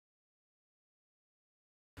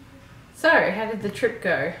So, how did the trip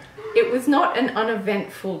go? It was not an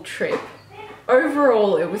uneventful trip.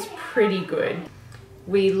 Overall, it was pretty good.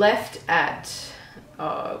 We left at,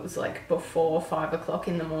 it was like before 5 o'clock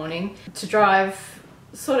in the morning to drive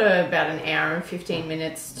sort of about an hour and 15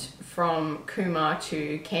 minutes from Cooma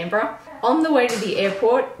to Canberra. On the way to the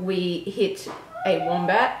airport, we hit a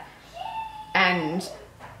wombat, and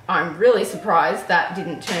I'm really surprised that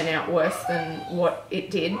didn't turn out worse than what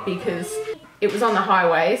it did, because it was on the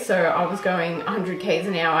highway, so I was going 100 k's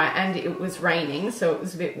an hour and it was raining, so it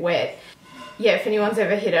was a bit wet. Yeah, if anyone's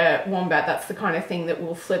ever hit a wombat, that's the kind of thing that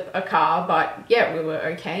will flip a car, but yeah, we were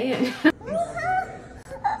okay.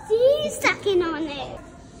 See, stuck in on it.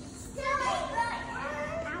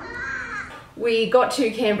 We got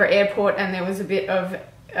to Canberra Airport and there was a bit of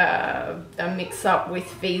a mix-up with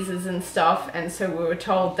visas and stuff, and so we were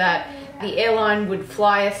told that the airline would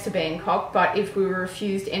fly us to Bangkok, but if we were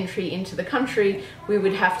refused entry into the country, we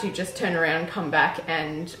would have to just turn around, come back,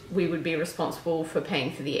 and we would be responsible for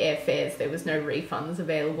paying for the airfares. There was no refunds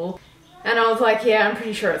available. And I was like, yeah, I'm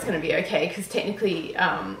pretty sure it's going to be okay, because technically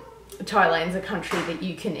Thailand's a country that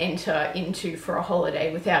you can enter into for a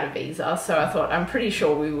holiday without a visa, so I thought, I'm pretty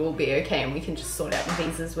sure we will be okay and we can just sort out the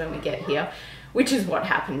visas when we get here, which is what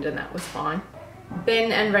happened, and that was fine.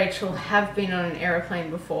 Ben and Rachel have been on an aeroplane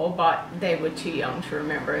before, but they were too young to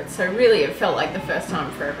remember it, so really it felt like the first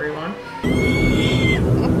time for everyone.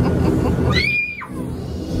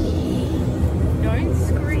 Don't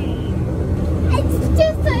scream. It's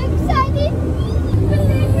just so exciting.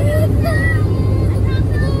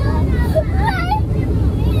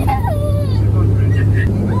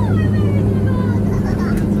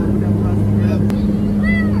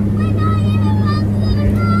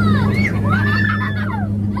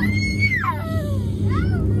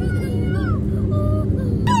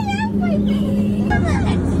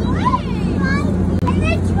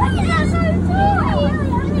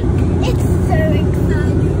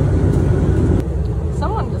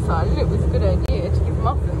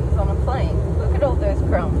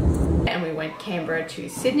 Canberra to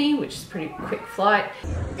Sydney, which is a pretty quick flight.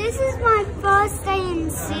 This is my first day in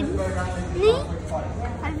Sydney.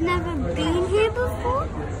 I've never been here before.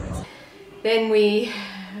 Then we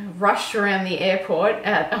rushed around the airport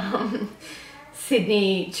at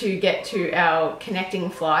Sydney to get to our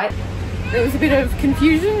connecting flight. There was a bit of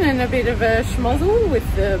confusion and a bit of a schmozzle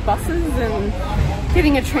with the buses and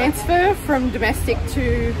getting a transfer from domestic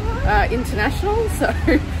to international, so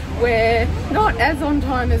we're not as on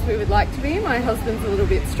time as we would like to be. My husband's a little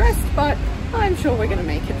bit stressed, but I'm sure we're going to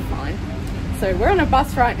make it fine. So we're on a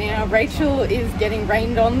bus right now. Rachel is getting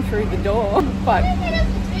rained on through the door, but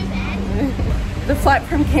the flight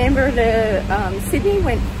from Canberra to Sydney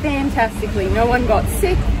went fantastically. No one got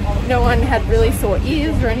sick, no one had really sore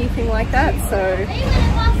ears or anything like that, so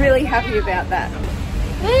really happy about that.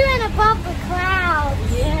 We went above the clouds.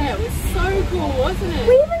 Yeah, it was so cool, wasn't it?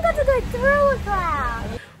 We even got to go through a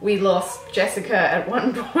cloud. We lost Jessica at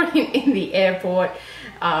one point in the airport.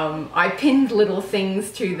 I pinned little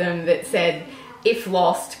things to them that said, if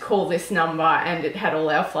lost, call this number, and it had all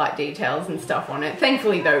our flight details and stuff on it.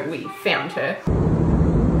 Thankfully though, we found her.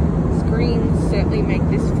 Screens certainly make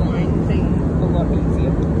this flying thing a lot easier.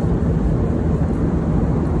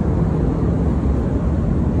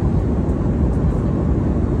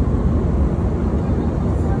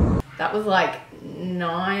 That was like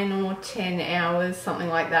 9 or 10 hours, something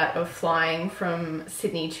like that, of flying from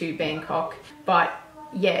Sydney to Bangkok. But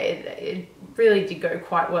yeah, it really did go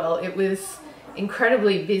quite well. It was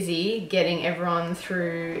incredibly busy getting everyone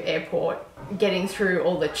through airport, getting through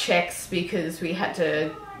all the checks, because we had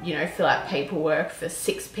to, you know, fill out paperwork for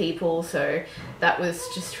 6 people, so that was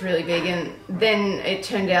just really big. And then it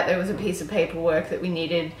turned out there was a piece of paperwork that we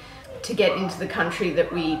needed to get into the country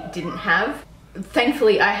that we didn't have.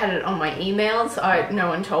 Thankfully I had it on my emails. No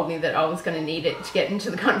one told me that I was going to need it to get into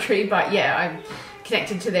the country, but yeah, I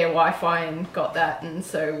connected to their Wi-Fi and got that, and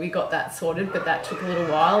so we got that sorted, but that took a little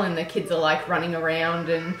while, and the kids are like running around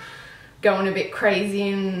and going a bit crazy,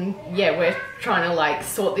 and yeah, we're trying to like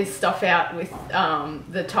sort this stuff out with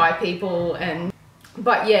the Thai people.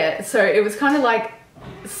 But yeah, so it was kind of like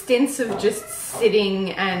stints of just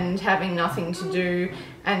sitting and having nothing to do,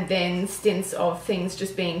 and then stints of things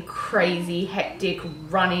just being crazy, hectic,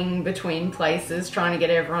 running between places, trying to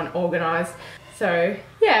get everyone organized. So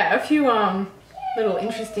yeah, a few little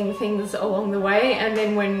interesting things along the way. And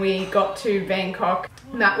then when we got to Bangkok,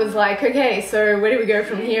 Matt was like, okay, so where do we go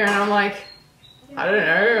from here? And I'm like, I don't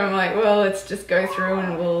know. I'm like, well, let's just go through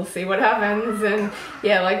and we'll see what happens. And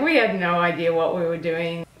yeah, like we had no idea what we were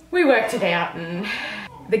doing. We worked it out, and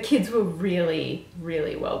the kids were really,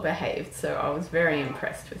 really well behaved, so I was very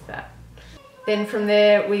impressed with that. Then from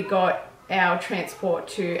there we got our transport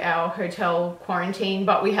to our hotel quarantine,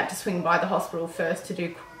 but we had to swing by the hospital first to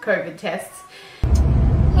do COVID tests.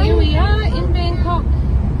 Here we are in Bangkok.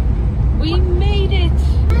 We made it.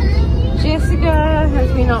 Jessica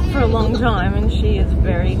has been up for a long time and she is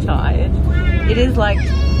very tired. It is like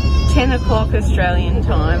 10 o'clock Australian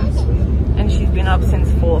time and she's been up since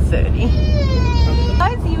 4:30.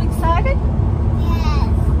 Guys, are you excited?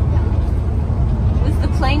 Yes. Was the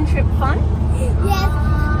plane trip fun? Yes. I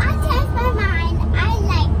changed my mind. I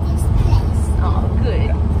like this place. Oh,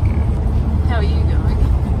 good. How are you going?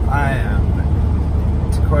 I am,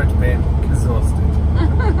 to quote Ben, exhausted.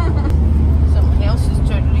 Someone else is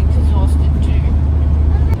totally exhausted too.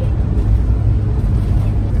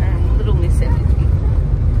 And little Miss Energy.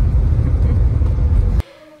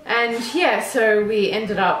 And yeah, so we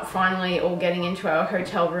ended up finally all getting into our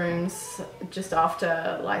hotel rooms just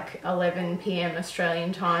after like 11 p.m.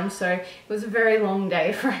 Australian time. So it was a very long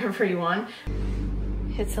day for everyone.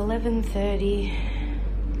 It's 11:30.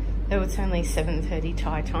 Though it's only 7:30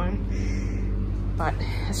 Thai time. But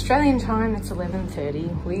Australian time, it's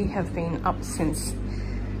 11:30. We have been up since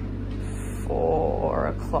 4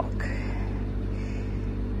 o'clock.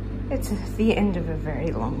 It's the end of a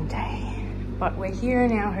very long day. But we're here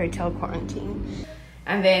in our hotel quarantine.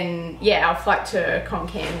 And then, yeah, our flight to Khon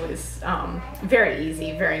Kaen was very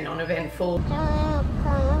easy, very non-eventful.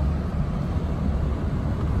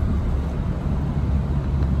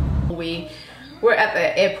 We were at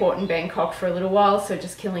the airport in Bangkok for a little while, so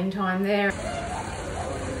just killing time there.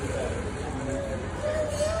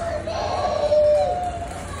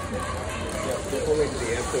 Before we went to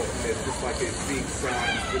the airport, there's just like a big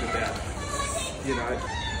sign with about, you know.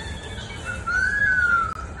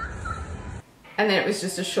 And then it was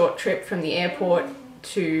just a short trip from the airport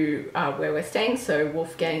to where we're staying, so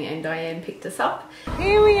Wolfgang and Diane picked us up.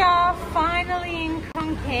 Here we are, finally in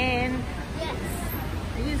Khon Kaen. Yes.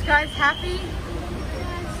 Are you guys happy?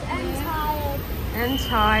 Yes, I'm tired. And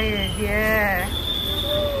tired, yeah.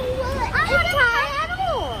 I'm not tired at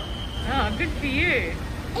all. Oh, good for you.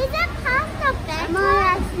 Is that past the bed? I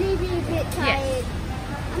might actually be a bit tired. Yes.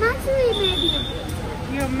 I'm actually maybe a bit tired.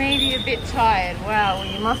 You're maybe a bit tired. Wow, well,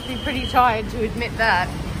 you must be pretty tired to admit that.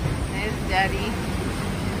 There's Daddy.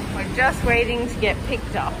 We're just waiting to get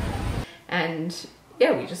picked up. And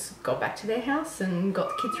yeah, we just got back to their house and got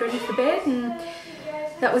the kids ready for bed, and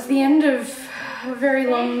that was the end of a very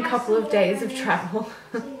long couple of days of travel.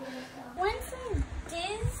 Went from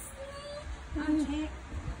Disney,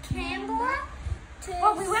 Canberra to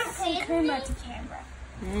Well, we went from Coomba to Canberra.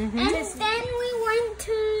 and then we went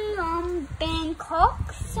to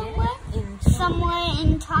Bangkok somewhere in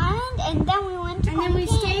Thailand, and then we went to And then we Khon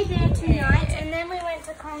Kaen. stayed there 2 nights, and then we went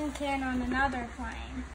to Khon Kaen on another plane.